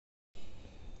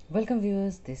Welcome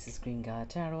viewers, this is Gaia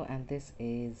Tarot and this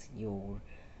is your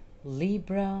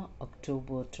Libra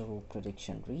October Tarot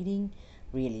prediction reading.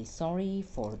 Really sorry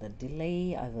for the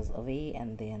delay. I was away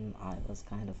and then I was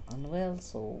kind of unwell,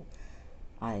 so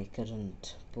I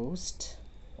couldn't post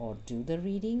or do the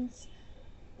readings.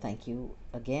 Thank you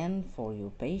again for your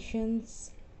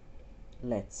patience.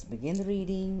 Let's begin the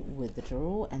reading with the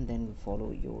tarot and then we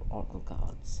follow your oracle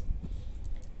cards.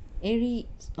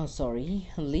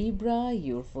 Libra,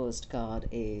 your first card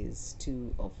is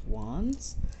Two of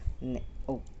Wands.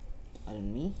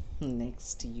 Pardon me.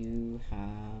 Next, you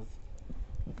have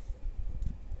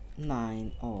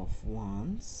Nine of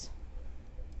Wands.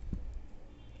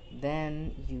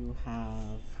 Then you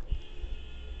have,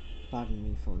 pardon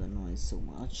me for the noise so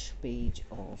much, Page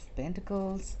of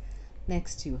Pentacles.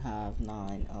 Next, you have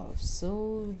Nine of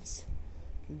Swords.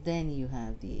 Then you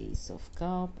have the Ace of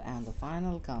Cup, and the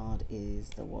final card is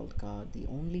the World card, the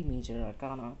only major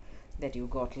arcana that you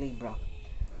got, Libra.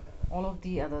 All of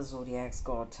the other zodiacs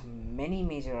got many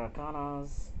major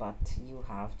arcanas, but you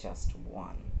have just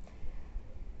one.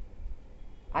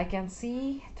 I can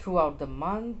see throughout the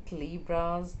month,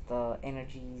 Libras, the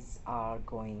energies are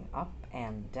going up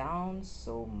and down,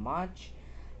 so much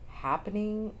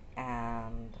happening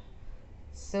and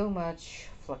so much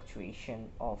fluctuation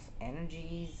of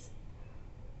energies.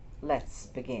 Let's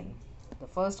begin. The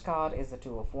first card is the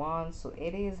Two of Wands, so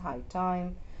it is high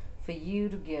time for you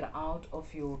to get out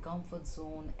of your comfort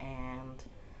zone and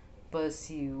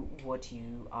pursue what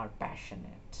you are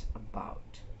passionate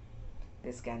about.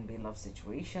 This can be love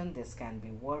situation, this can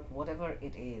be work, whatever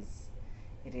it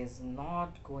is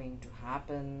not going to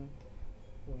happen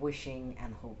wishing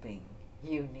and hoping.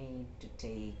 You need to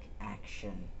take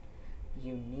action.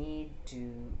 You need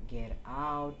to get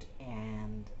out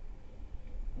and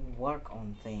work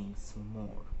on things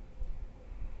more.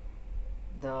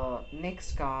 The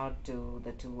next card to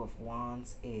the Two of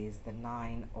Wands is the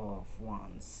Nine of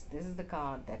Wands. This is the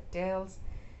card that tells,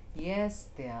 yes,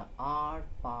 there were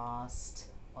past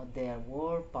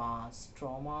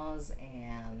traumas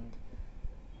and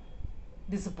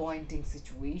disappointing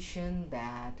situation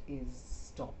that is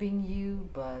stopping you,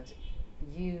 but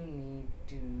you need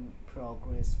to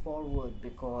progress forward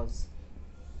because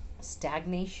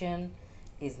stagnation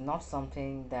is not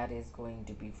something that is going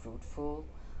to be fruitful.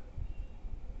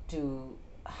 To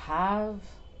have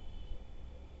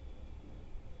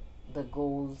the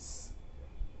goals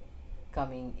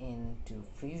coming into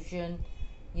fusion,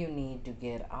 you need to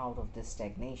get out of this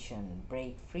stagnation,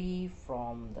 break free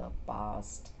from the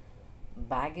past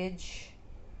baggage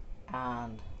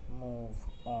and move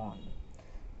on.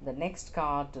 The next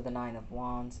card to the Nine of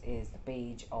Wands is the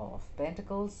Page of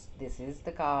Pentacles. This is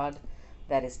the card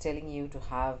that is telling you to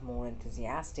have more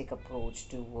enthusiastic approach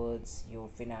towards your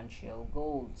financial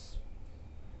goals.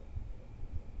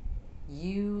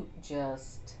 You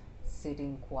just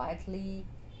sitting quietly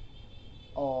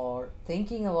or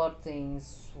thinking about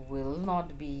things will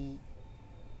not be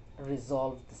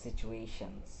resolve the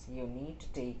situations. You need to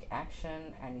take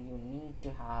action and you need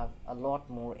to have a lot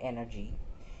more energy.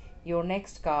 Your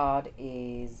next card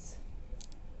is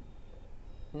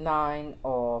Nine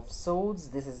of Swords.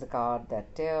 This is the card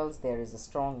that tells there is a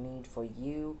strong need for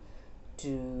you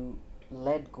to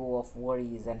let go of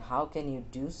worries. And how can you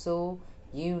do so?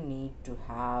 You need to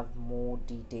have more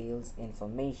details,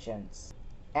 informations.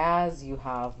 As you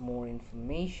have more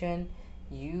information,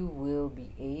 you will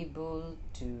be able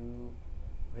to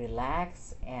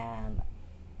relax and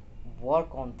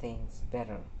work on things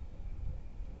better.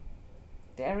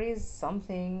 There is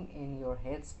something in your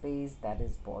headspace that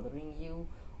is bothering you,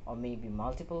 or maybe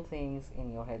multiple things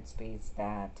in your headspace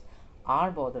that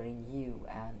are bothering you,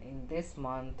 and in this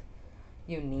month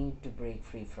you need to break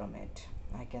free from it.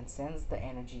 I can sense the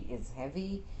energy is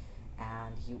heavy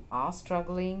and you are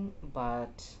struggling,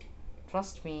 but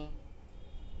trust me,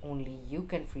 only you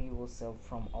can free yourself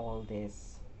from all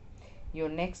this. Your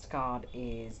next card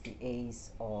is the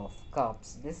Ace of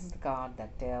Cups. This is the card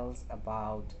that tells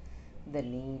about the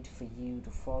need for you to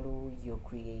follow your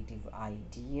creative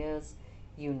ideas.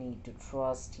 You need to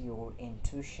trust your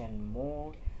intuition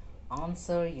more,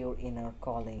 answer your inner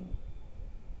calling.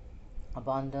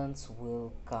 Abundance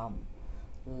will come,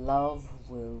 love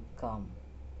will come,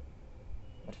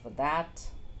 but for that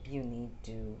you need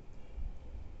to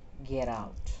get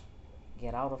out.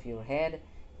 Get out of your head,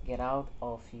 get out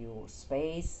of your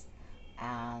space,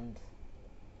 and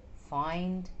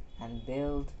find and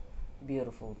build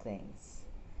beautiful things.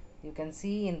 You can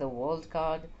see in the World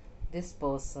card, this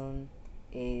person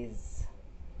is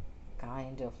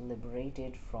kind of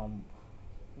liberated from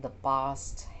the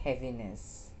past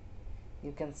heaviness.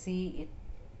 You can see it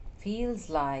feels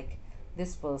like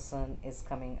this person is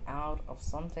coming out of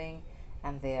something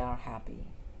and they are happy.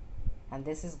 And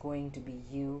this is going to be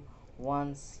you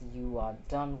once you are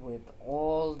done with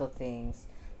all the things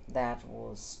that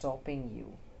was stopping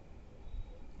you.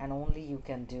 And only you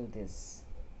can do this.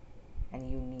 And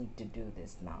you need to do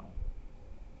this now.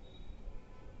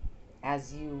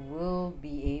 As you will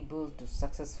be able to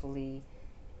successfully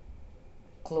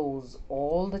close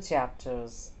all the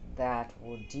chapters that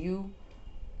were due,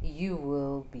 you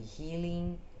will be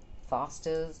healing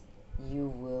faster, you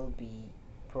will be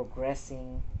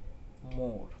progressing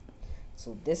more.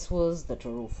 So, this was the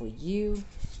tarot for you.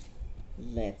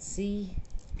 Let's see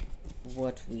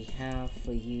what we have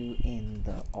for you in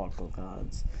the oracle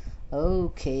cards.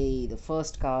 Okay, the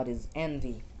first card is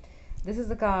envy. This is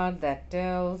the card that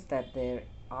tells that there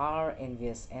are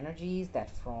envious energies that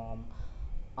from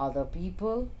other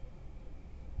people,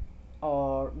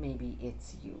 or maybe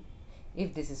it's you.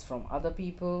 If this is from other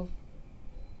people,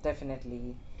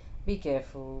 definitely be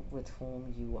careful with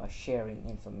whom you are sharing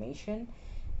information.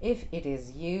 If it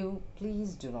is you,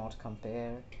 please do not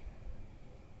compare.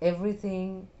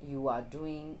 Everything you are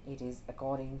doing, it is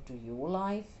according to your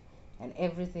life, and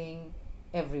everything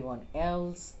everyone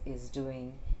else is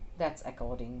doing, that's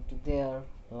according to their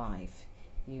life.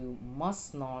 You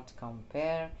must not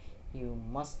compare, you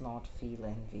must not feel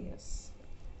envious.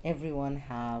 Everyone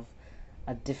have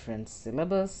a different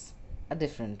syllabus, a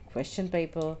different question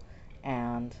paper,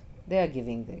 and they are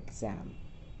giving the exam.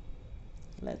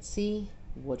 Let's see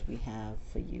what we have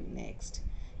for you next.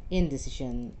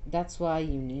 Indecision. That's why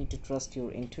you need to trust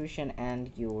your intuition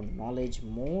and your knowledge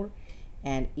more,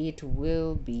 and it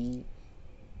will be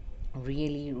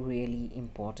really, really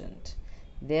important.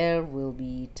 There will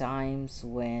be times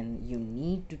when you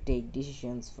need to take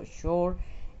decisions for sure,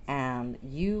 and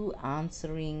you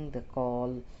answering the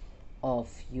call of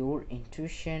your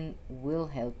intuition will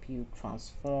help you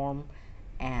transform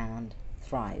and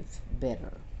thrive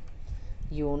better.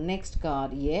 Your next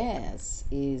card, yes,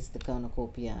 is the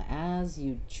cornucopia. As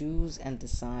you choose and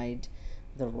decide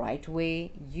the right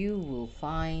way, you will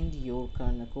find your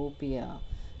cornucopia.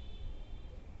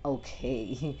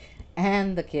 Okay,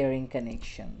 and the caring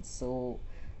connection. So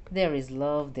there is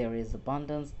love, there is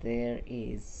abundance, there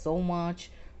is so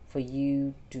much for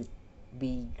you to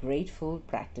be grateful,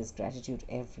 practice gratitude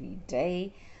every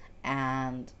day,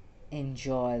 and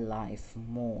enjoy life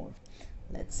more.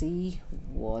 Let's see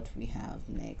what we have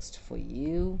next for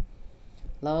you.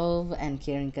 Love and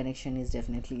caring connection is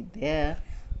definitely there,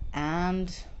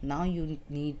 and now you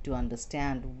need to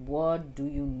understand what do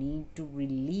you need to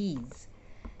release.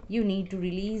 You need to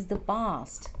release the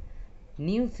past.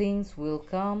 New things will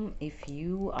come if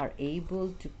you are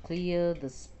able to clear the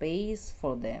space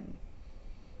for them.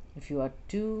 If you are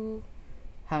too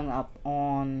hung up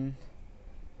on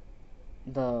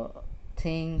the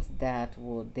things that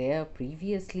were there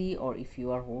previously, or if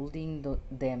you are holding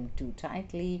them too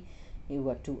tightly, you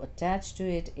are too attached to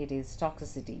it, it is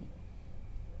toxicity.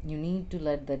 You need to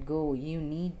let that go. You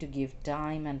need to give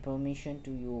time and permission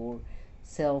to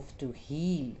yourself to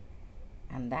heal,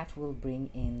 and that will bring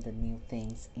in the new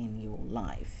things in your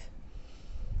life.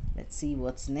 Let's see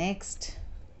what's next.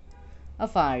 A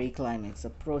fiery climax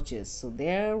approaches. So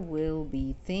there will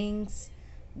be things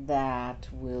that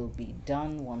will be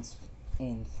done once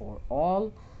and for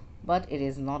all, but it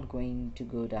is not going to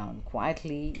go down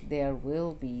quietly. There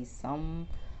will be some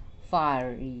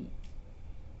fiery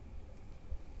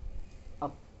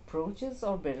approaches,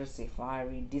 or better say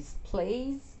fiery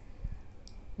displays,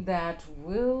 that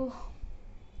will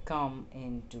come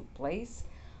into place,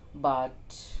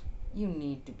 but you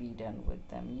need to be done with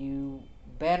them. You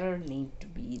better need to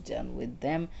be done with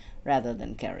them rather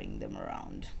than carrying them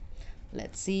around.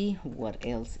 Let's see what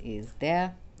else is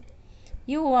there.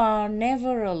 You are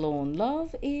never alone.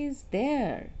 Love is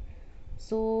there.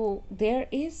 So there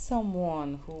is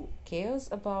someone who cares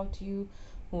about you,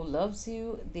 who loves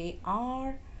you. They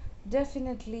are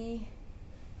definitely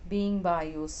being by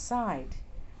your side.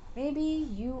 Maybe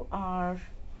you are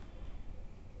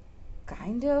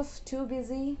kind of too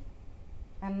busy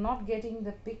and not getting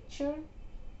the picture,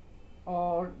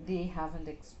 or they haven't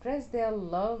expressed their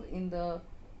love in the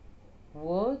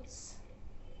words,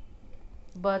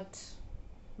 but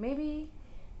maybe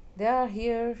they are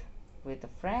here with a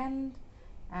friend,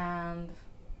 and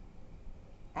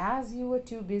as you were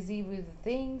too busy with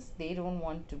things, they don't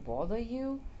want to bother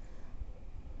you.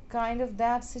 Kind of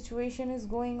that situation is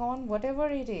going on. Whatever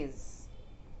it is,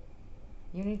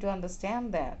 you need to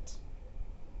understand that.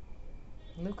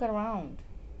 Look around,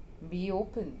 be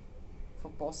open for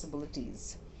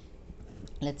possibilities.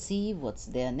 Let's see what's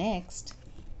there next.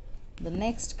 The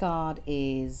next card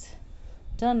is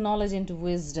turn knowledge into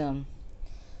wisdom.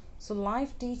 So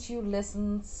life teach you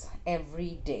lessons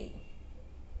every day.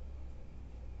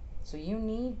 So you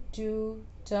need to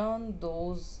turn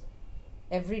those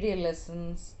everyday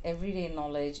lessons, everyday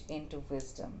knowledge into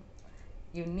wisdom.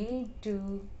 You need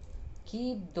to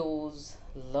keep those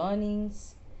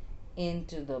learnings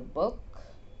into the book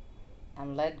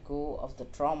and let go of the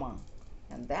trauma,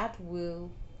 and that will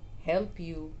help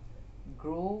you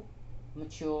grow,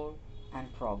 mature,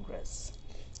 and progress.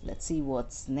 Let's see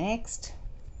what's next.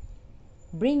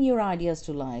 Bring your ideas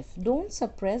to life. Don't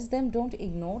suppress them, don't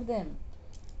ignore them.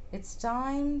 It's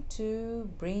time to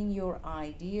bring your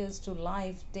ideas to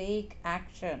life. Take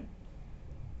action.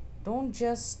 Don't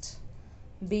just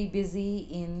be busy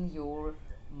in your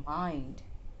mind.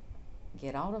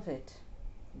 Get out of it.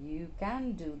 You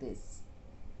can do this.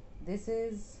 This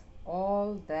is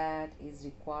all that is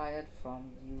required from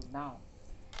you now.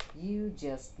 You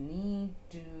just need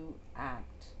to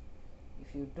act.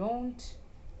 If you don't,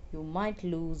 you might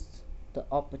lose the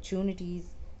opportunities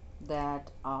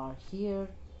that are here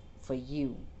for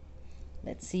you.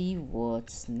 Let's see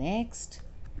what's next.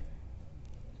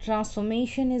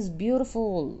 Transformation is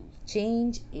beautiful.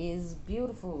 Change is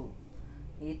beautiful.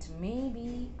 It may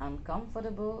be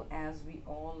uncomfortable, as we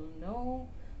all know,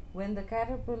 when the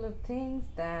caterpillar thinks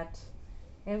that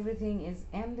everything is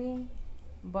ending,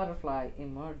 butterfly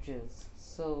emerges.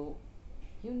 So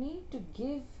you need to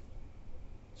give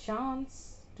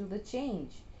chance to the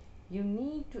change. You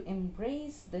need to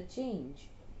embrace the change.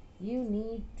 You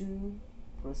need to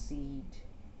proceed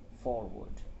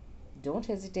forward. Don't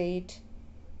hesitate,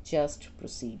 just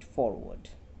proceed forward.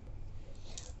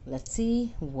 Let's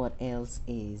see what else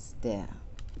is there.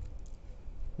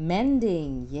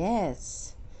 Mending,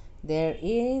 yes, there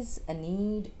is a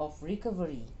need of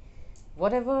recovery.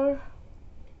 Whatever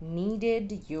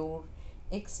needed your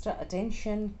extra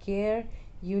attention, care,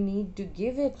 you need to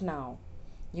give it now.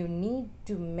 You need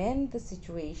to mend the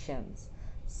situations.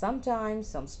 Sometimes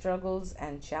some struggles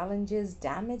and challenges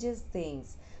damages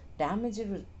things,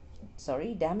 damages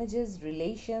damages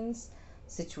relations,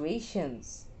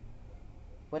 situations.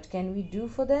 What can we do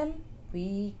for them?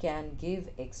 We can give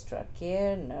extra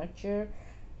care, nurture,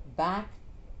 back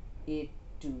it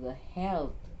to the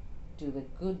health, to the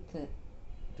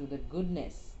to the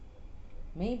goodness.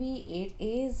 Maybe it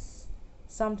is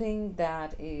something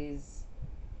that is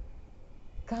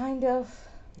kind of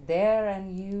there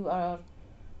and you are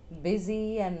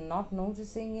busy and not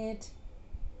noticing it,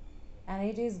 and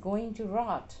it is going to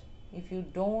rot if you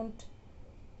don't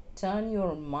turn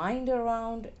your mind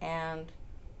around and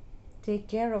take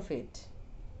care of it.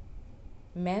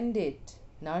 Mend it,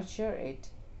 nurture it,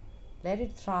 let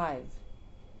it thrive.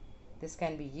 This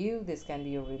can be you, this can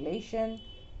be your relation,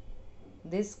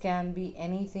 this can be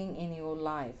anything in your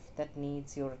life that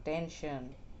needs your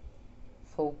attention.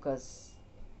 Focus,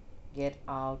 get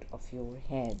out of your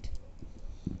head.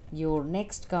 Your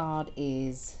next card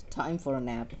is time for a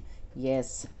nap.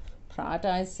 Yes,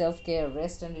 prioritize self care,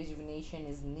 rest, and rejuvenation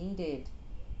is needed.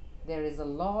 There is a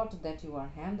lot that you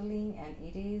are handling, and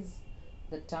it is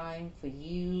the time for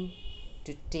you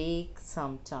to take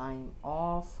some time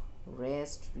off,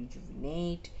 rest,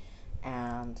 rejuvenate,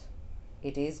 and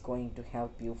it is going to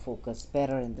help you focus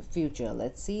better in the future.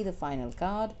 Let's see the final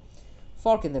card.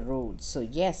 Fork in the road. So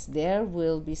yes, there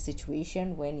will be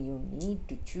situation when you need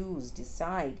to choose,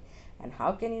 decide. And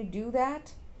how can you do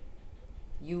that?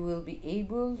 You will be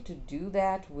able to do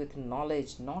that with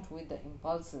knowledge, not with the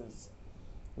impulses.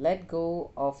 Let go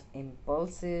of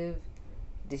impulsive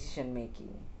decision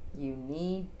making. You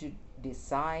need to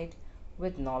decide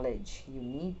with knowledge. You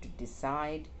need to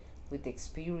decide with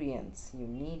experience. You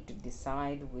need to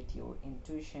decide with your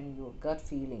intuition, your gut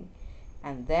feeling,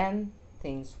 and then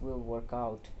things will work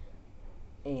out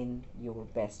in your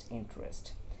best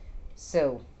interest.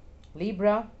 So,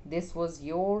 Libra, this was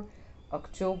your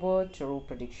October tarot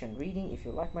prediction reading. If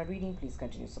you like my reading, please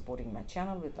continue supporting my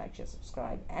channel with like, share,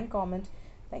 subscribe, and comment.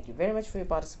 Thank you very much for your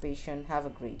participation. Have a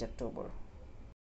great October.